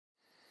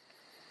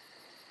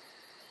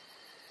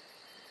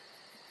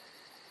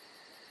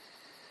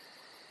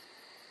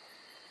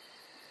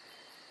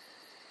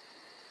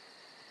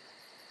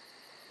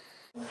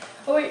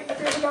Oh wait, I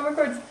forgot to grab my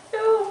cords.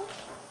 No!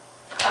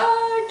 Ah,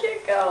 I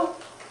can't go.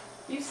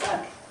 You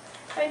suck.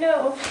 I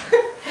know.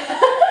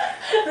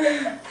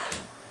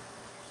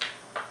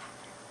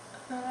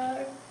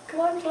 Come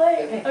on,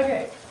 play.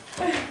 Okay.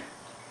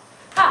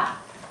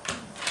 Ha!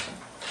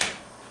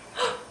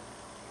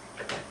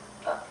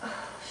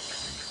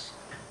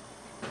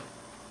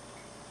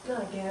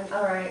 Not again.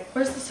 Alright.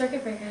 Where's the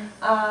circuit breaker?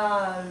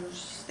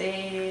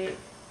 Stay.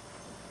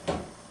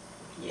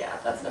 Yeah,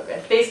 that's no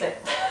good. Basement.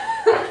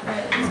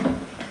 Alright, let's go.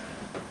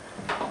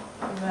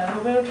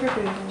 No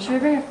tripping. Should we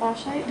bring a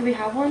flashlight? Do we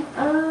have one?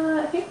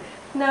 I think.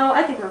 No,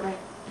 I think we're right.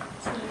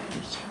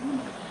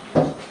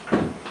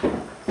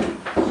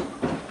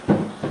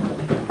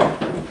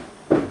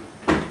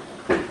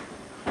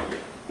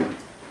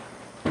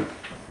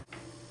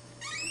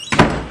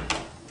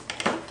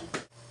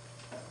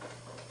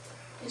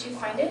 Did you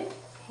find it?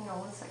 Hang on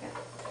 1 second.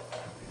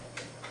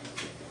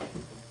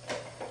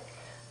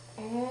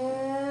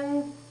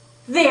 And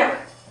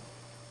there!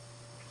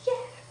 Yeah,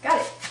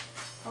 got it.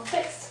 All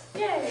fixed.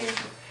 Yay!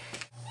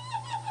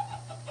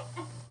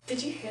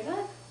 Did you hear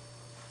that?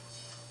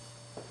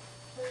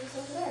 What is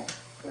over there?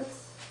 Let's.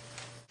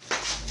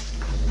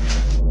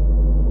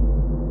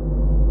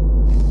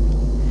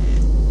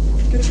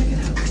 Go check it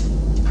out.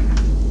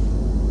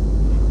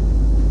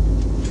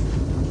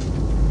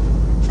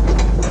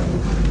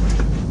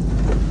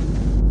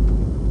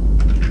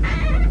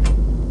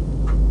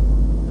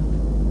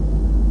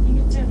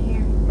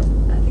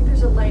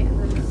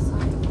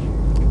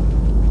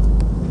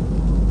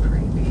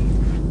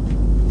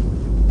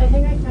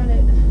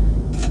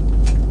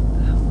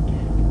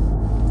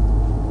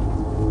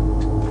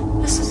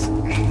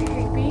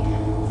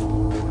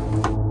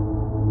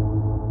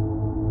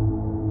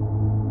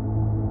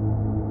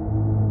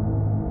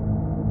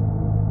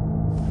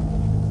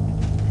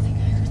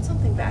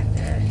 Back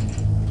there. Did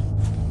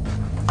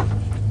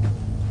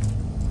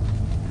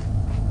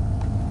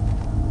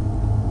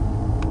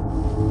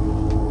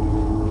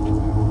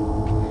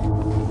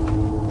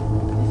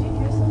you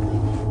hear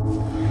something?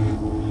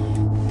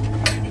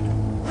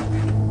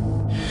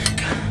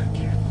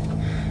 Careful.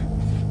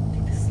 I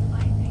think this is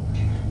lightning.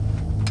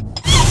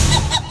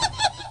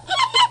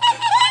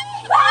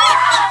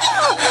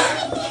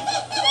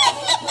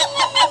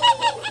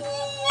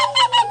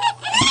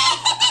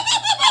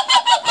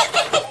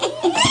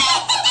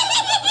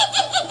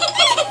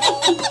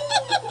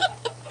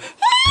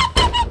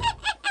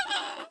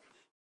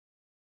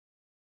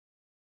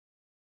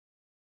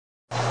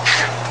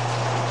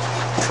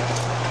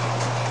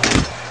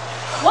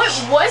 What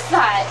was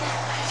that?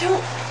 I don't.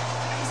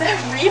 Is that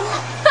real?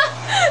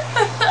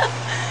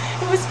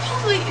 It was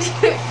probably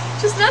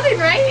just nothing,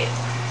 right?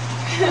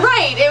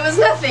 Right, it was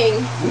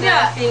nothing.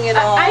 Yeah. Nothing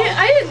at all.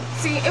 I didn't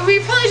see.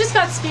 We probably just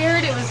got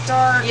scared. It was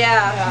dark.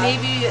 Yeah,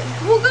 maybe.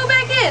 We'll go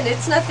back in.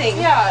 It's nothing.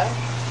 Yeah.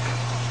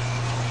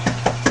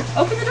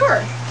 Open the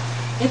door.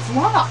 It's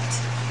locked.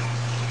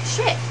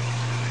 Shit.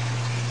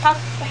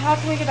 How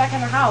can we get back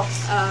in the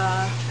house?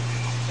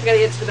 We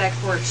gotta get to the back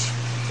porch.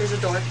 There's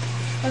a door.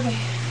 Okay.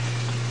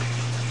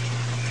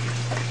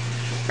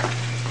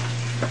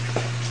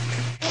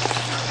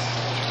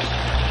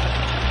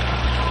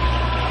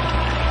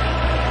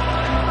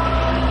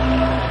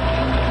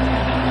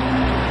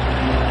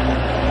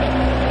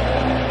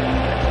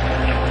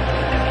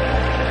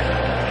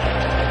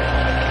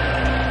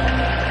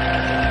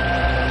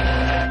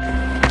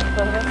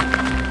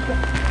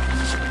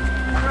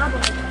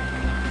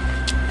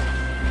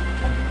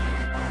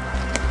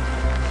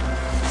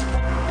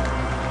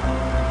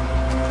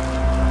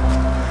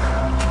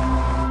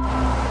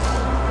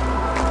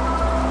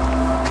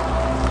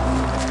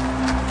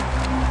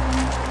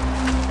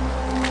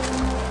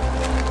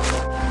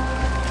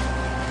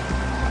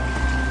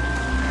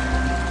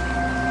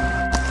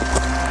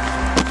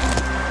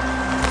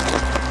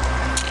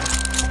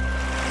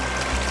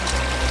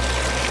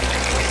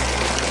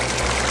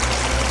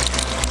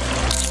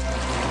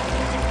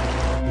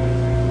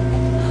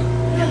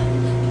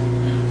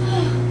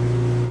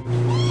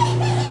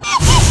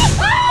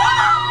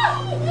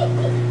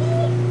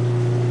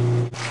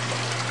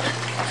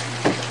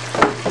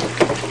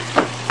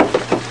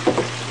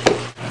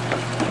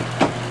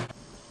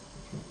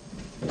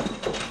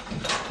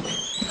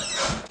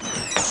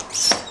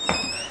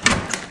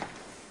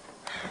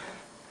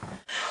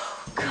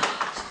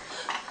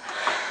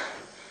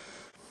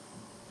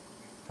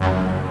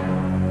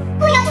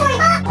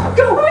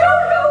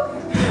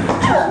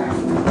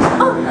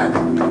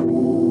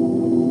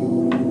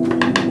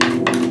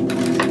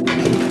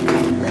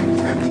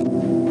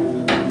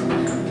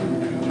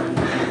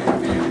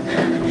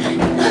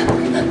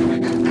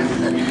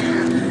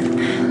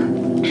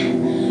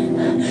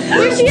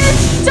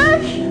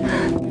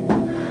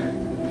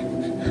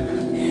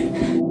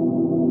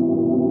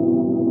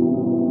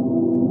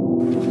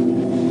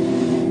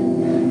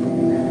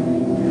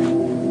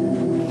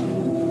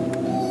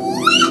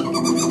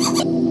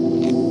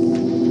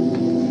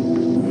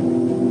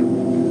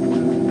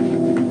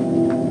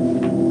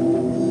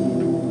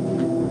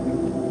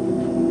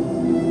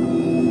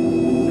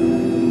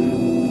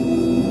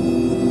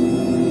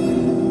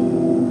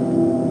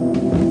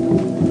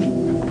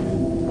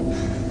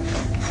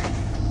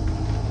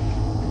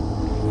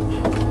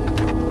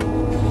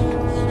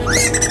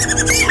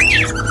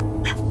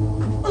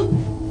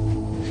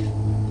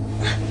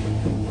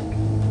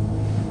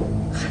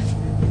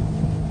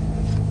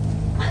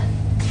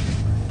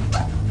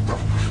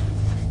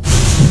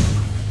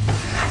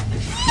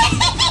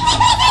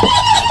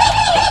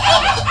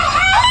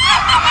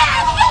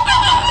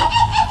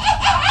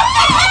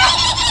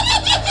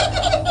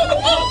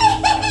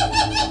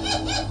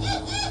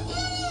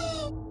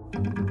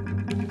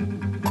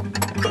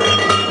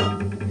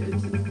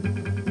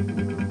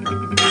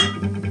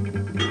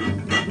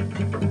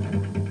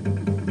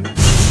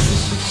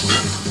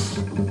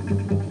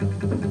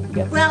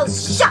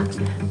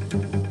 Shut!